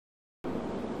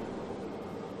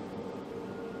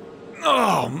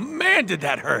Oh, man, did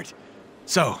that hurt.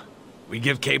 So, we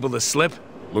give Cable the slip?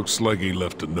 Looks like he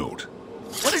left a note.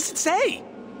 What does it say?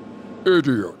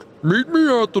 Idiot. Meet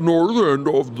me at the north end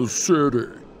of the city.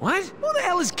 What? Who the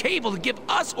hell is Cable to give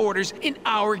us orders in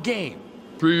our game?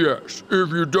 P.S. If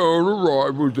you don't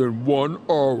arrive within 1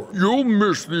 hour, you'll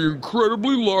miss the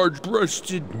incredibly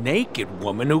large-breasted naked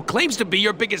woman who claims to be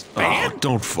your biggest fan? Oh,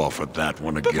 don't fall for that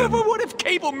one again. But what if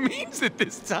Cable means it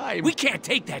this time? We can't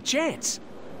take that chance.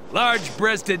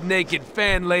 Large-breasted naked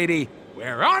fan lady,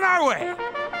 we're on our way.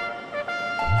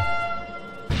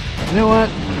 You know what?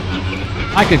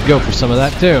 I could go for some of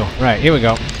that too. Right, here we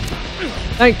go.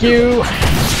 Thank you.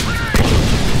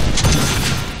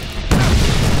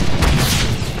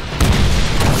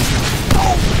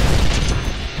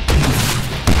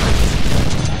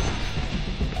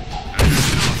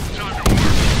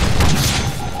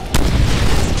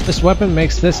 This weapon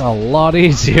makes this a lot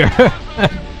easier.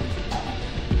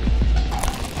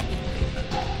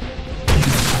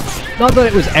 Not that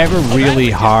it was ever really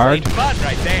hard,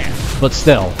 but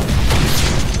still.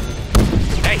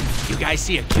 Hey, you guys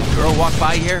see a cute girl walk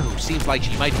by here who seems like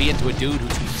she might be into a dude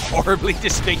who's horribly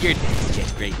disfigured?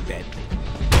 Get great in bed.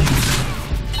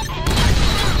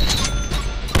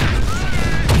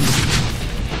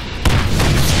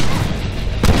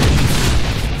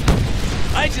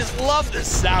 I just love the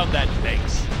sound that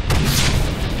makes.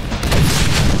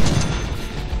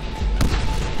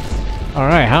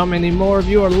 Alright, how many more of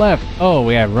you are left? Oh,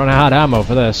 we have run out of ammo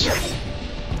for this.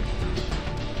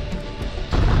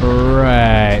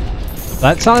 Right.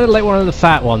 That sounded like one of the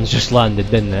fat ones just landed,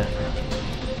 didn't it?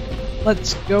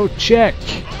 Let's go check.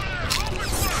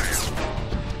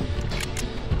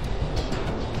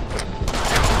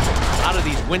 A lot of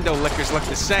these window lickers look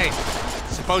the same.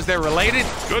 Suppose they're related?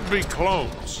 Could be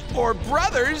clones. Or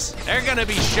brothers? They're gonna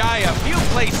be shy a few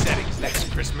place settings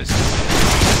next Christmas.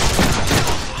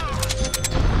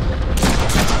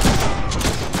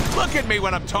 Look at me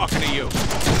when I'm talking to you.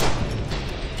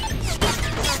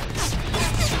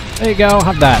 There you go,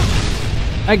 have that.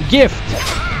 A gift!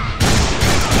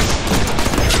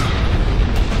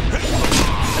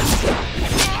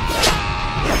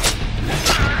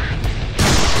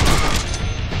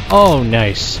 Oh,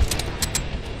 nice.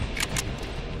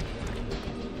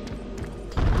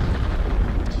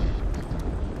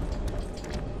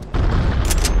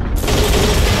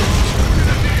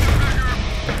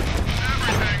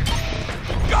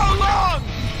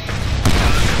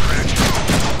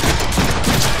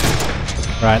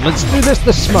 Right, let's do this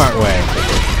the smart way.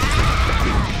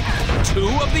 Two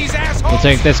of these assholes. We'll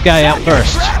take this guy out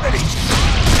first.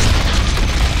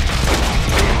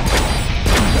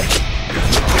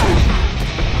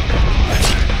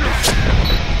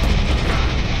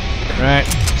 Right,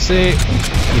 see,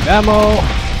 keep ammo.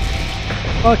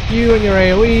 Fuck you and your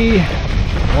AoE.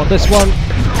 I want this one.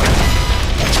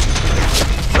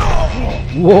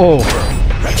 Whoa.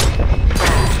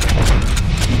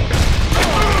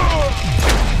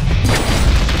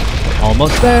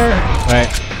 Almost there. Right.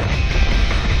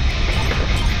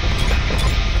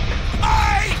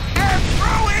 I am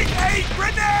throwing a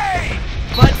grenade!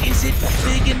 But is it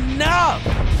big enough?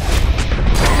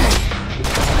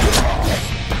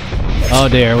 Oh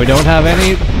dear, we don't have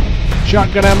any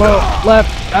shotgun ammo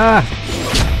left. Ah.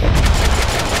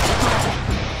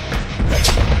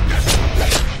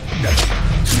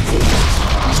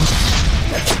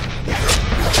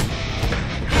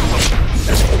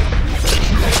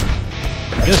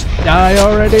 Just die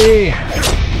already!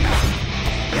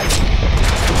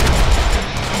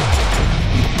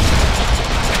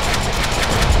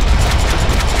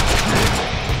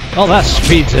 Oh, that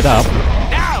speeds it up.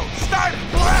 Now, start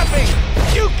clapping!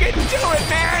 You can do it,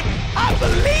 man! I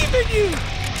believe in you!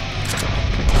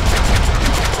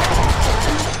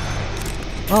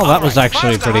 Oh, that was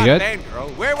actually pretty good. Fangirl,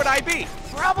 where would I be?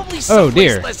 Probably Oh, someplace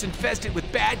dear. less infested with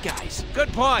bad guys.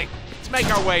 Good point. Let's make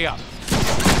our way up.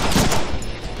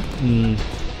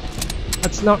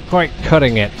 That's not quite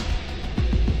cutting it.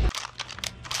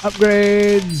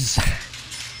 Upgrades!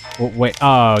 Oh, wait,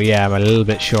 oh yeah, I'm a little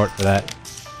bit short for that.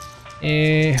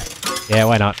 Yeah,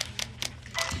 why not?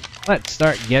 Let's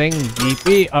start getting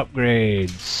DP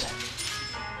upgrades.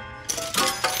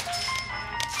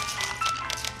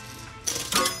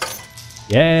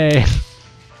 Yay!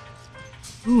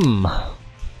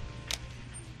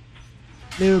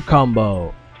 New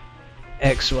combo.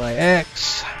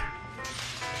 XYX.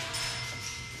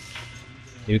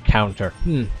 New counter.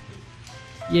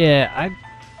 Yeah,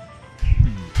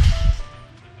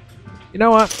 You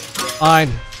know what?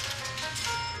 Fine.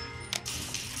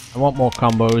 I want more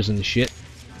combos and shit.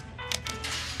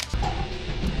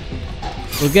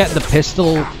 We'll get the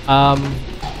pistol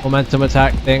momentum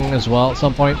attack thing as well at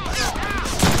some point.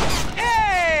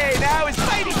 Hey, now it's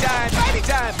fighting time! Fighting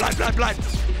time! Blood, blood, blood!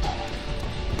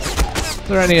 Is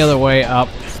there any other way up?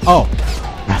 Oh,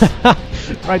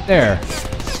 right there.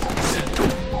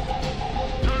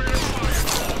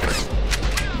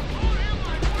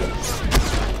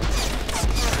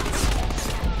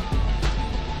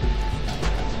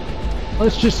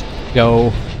 Let's just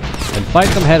go and fight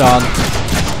them head on.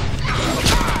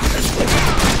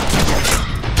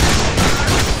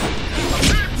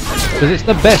 Because it's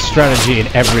the best strategy in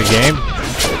every game.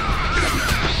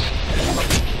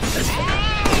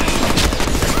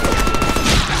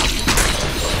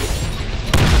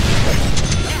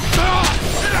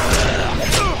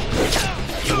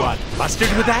 You want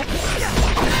mustard with that?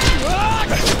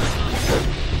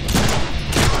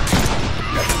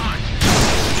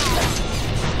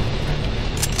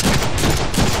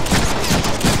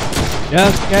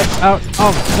 Just get out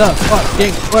of the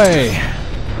fucking way.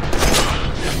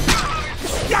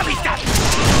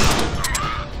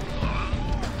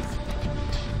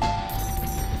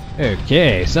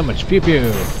 Okay, so much pew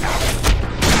pew.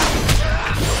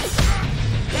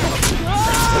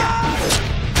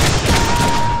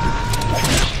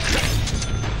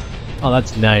 Oh,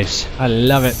 that's nice. I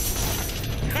love it.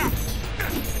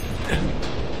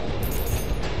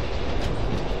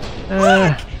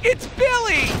 Look! It's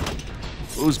Billy!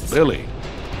 Who's Billy?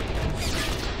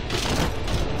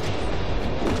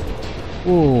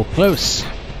 Ooh, close.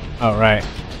 Alright.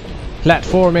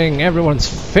 Platforming, everyone's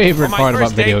favorite part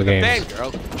about video games.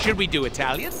 Girl, should we do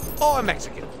Italian or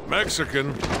Mexican?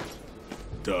 Mexican.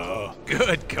 Duh.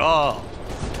 Good call.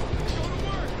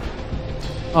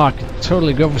 Oh, I could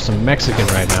totally go for some Mexican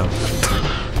right now.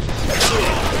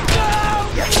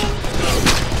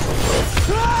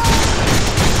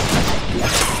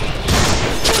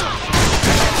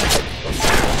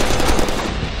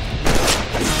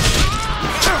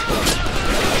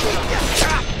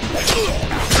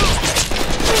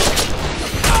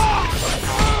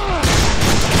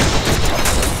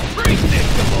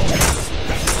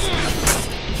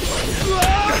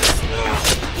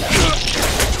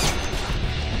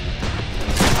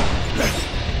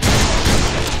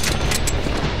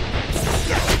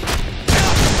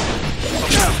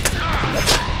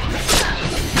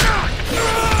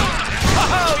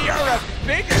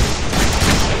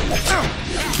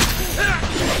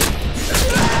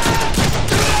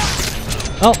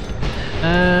 Oh,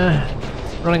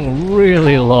 running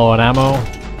really low on ammo.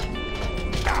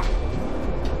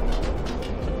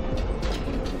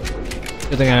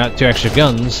 Good thing I got 2 extra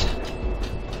guns.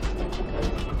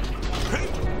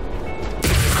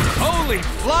 Holy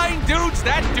flying dudes,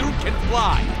 that dude can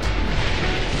fly.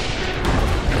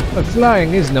 But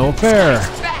flying is no fair.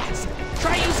 Fast.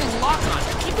 Try using lock-on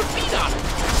to keep your feet on it.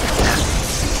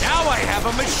 Now I have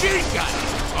a machine gun.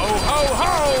 Ho ho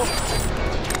ho!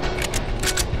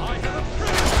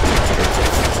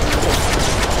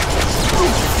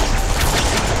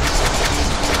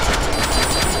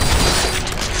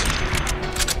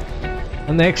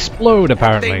 And they explode,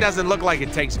 apparently. That thing doesn't look like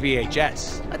it takes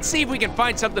VHS. Let's see if we can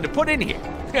find something to put in here.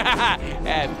 Put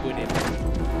in.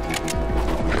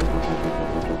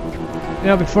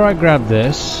 Now, before I grab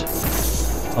this,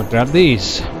 I'll grab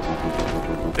these.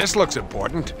 This looks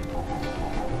important.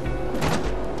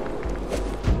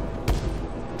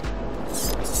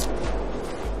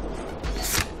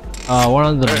 One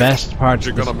of the best parts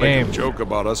You're of this gonna make game. a joke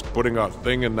about us putting our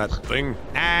thing in that thing?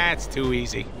 Nah, it's too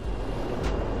easy.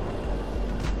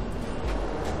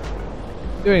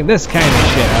 Doing this kind of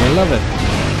shit, I love it.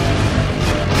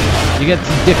 You get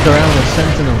to dick around with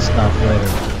Sentinel stuff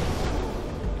later.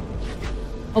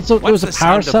 Also, there was a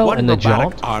power cell in the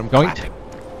jaunt. Going.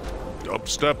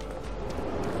 Dubstep.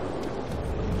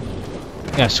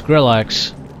 Yeah,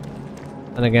 Skrillex.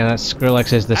 And again, that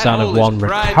Skrillex is the sound of one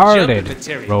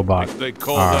retarded robot. They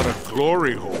call that a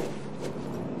glory hole.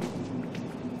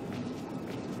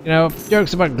 You know,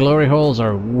 jokes about glory holes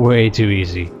are way too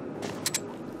easy.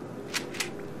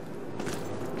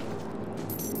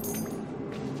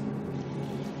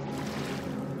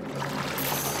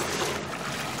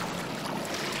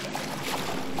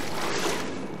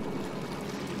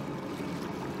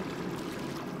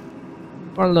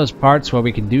 One of those parts where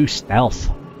we can do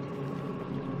stealth.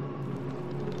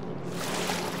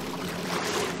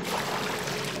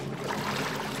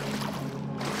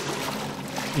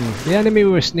 The enemy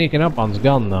we were sneaking up on's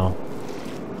gone though.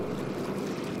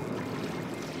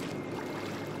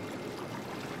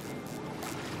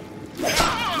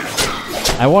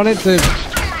 I wanted to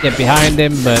get behind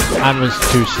him, but I was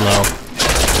too slow.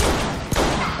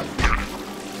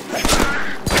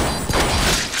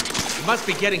 must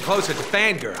be getting closer to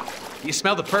Fangirl. You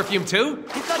smell the perfume too?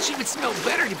 I thought she would smell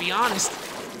better, to be honest.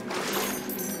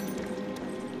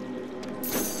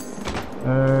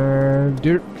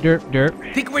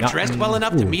 Derp. Think we're dressed well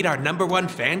enough to meet our #1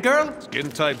 fangirl?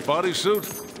 Skin-tight bodysuit?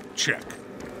 Check.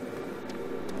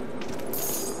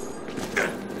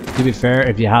 To be fair,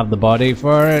 if you have the body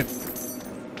for it,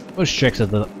 most chicks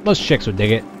would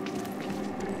dig it.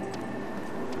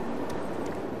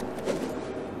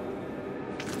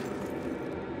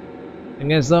 Thing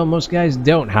is though, most guys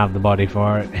don't have the body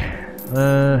for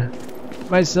it.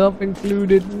 Myself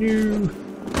included. New.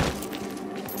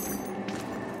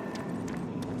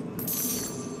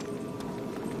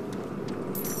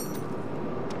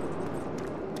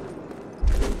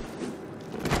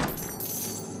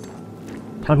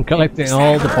 I'm collecting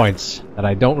all the points that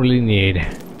I don't really need.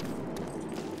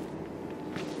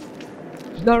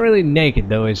 She's not really naked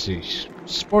though, is she? She's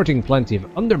sporting plenty of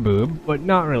underboob, but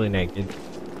not really naked.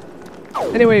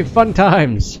 Anyway, fun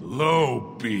times!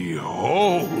 Lo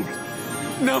behold!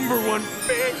 #1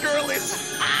 fangirl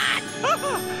is hot!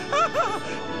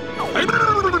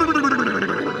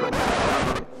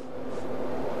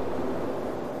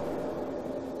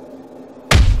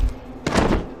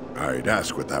 I'd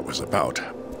ask what that was about,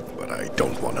 but I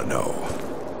don't want to know.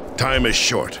 Time is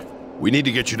short. We need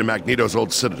to get you to Magneto's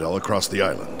old citadel across the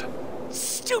island.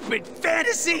 Stupid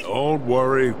fantasy! Don't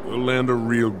worry, we'll land a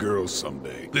real girl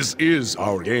someday. This is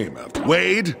our game, after all.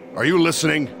 Wade, are you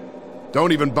listening?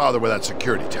 Don't even bother with that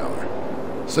security tower.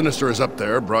 Sinister is up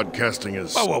there, broadcasting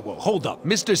his... Whoa, hold up.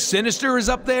 Mr. Sinister is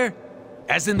up there?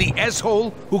 As in the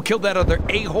S-hole who killed that other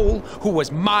A-hole who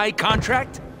was my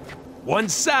contract? One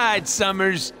side,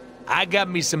 Summers. I got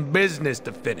me some business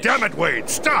to finish. Damn it, Wade,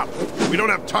 stop! We don't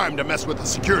have time to mess with the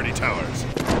security towers.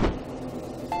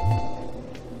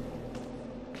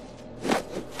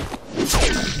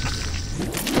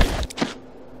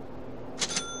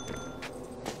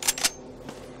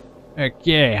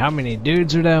 Okay, how many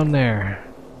dudes are down there?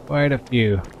 Quite a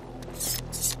few.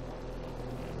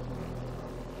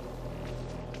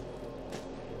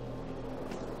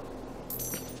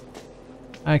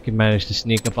 I can manage to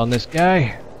sneak up on this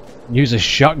guy. Use a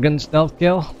shotgun stealth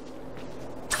kill.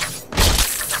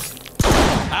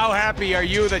 How happy are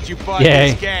you that you bought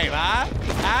Yay. this game, huh?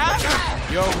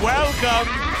 You're welcome!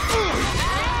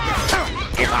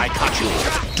 If I cut you,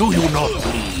 do you not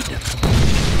bleed?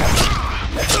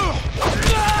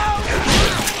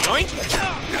 Yoink!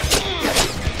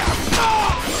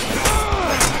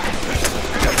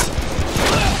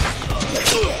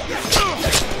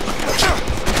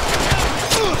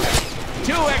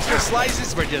 2 extra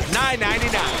slices for just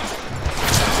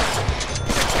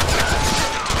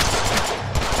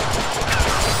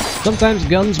 $9.99. Sometimes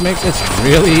guns make this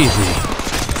really easy.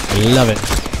 I love it.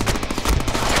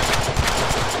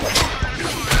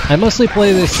 I mostly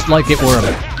play this like it were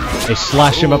a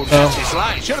slash 'em up though.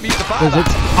 Because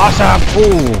it's awesome!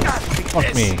 Ooh!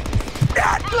 Fuck me.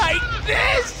 Not like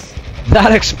this!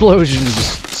 That explosion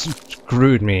just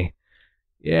screwed me.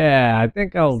 Yeah, I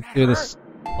think I'll do this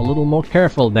a little more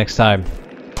careful next time.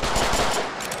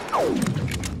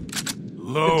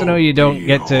 Good to know you don't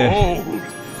get to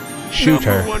shoot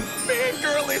her. #1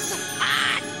 fangirl is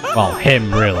hot! Well,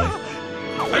 him, really.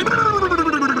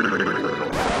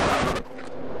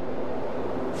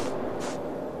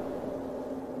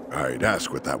 I'd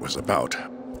ask what that was about,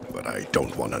 but I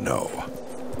don't want to know.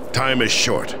 Time is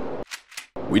short.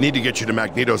 We need to get you to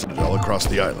Magneto's citadel across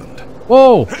the island.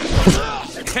 Whoa!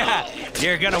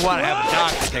 You're gonna want to have a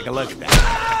doctor take a look at that.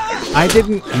 I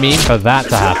didn't mean for that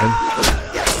to happen.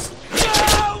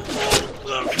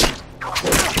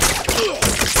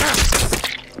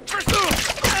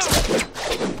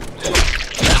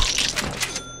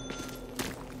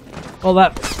 Well,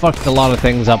 that fucked a lot of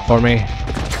things up for me.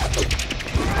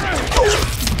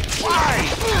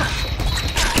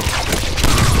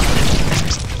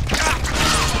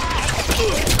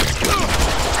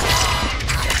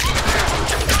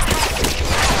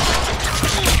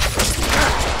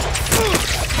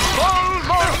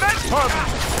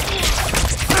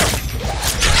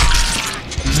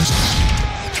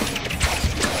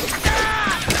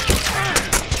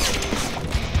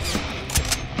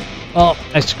 Well,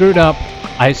 I screwed up.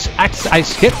 I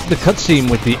skipped the cutscene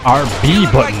with the RB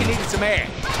Like button. you needed some air.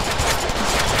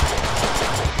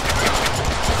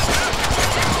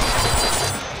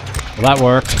 Well, that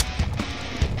worked.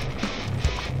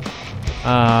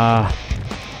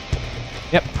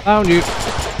 Yep, found you.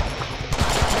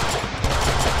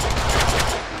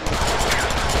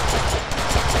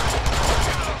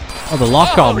 Oh, the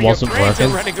lock-on wasn't your brains are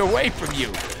working. running away from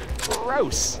you.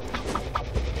 Gross.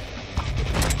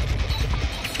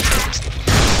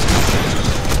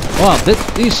 Wow,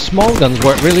 these small guns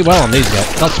work really well on these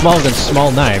guys. Not small guns,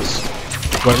 small knives.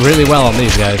 Work really well on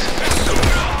these guys.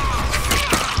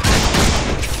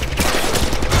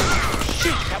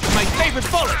 Shoot, that was my favorite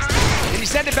bullet. Can you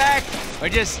send it back? Or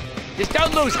just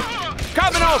don't lose it.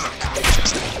 Coming over.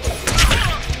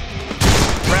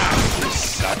 Wow, this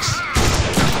sucks.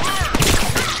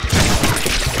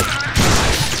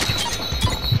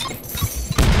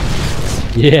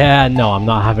 Yeah, no, I'm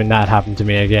not having that happen to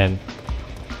me again.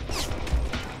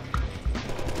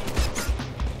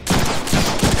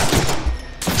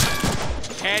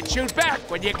 Can't shoot back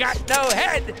when you got no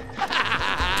head.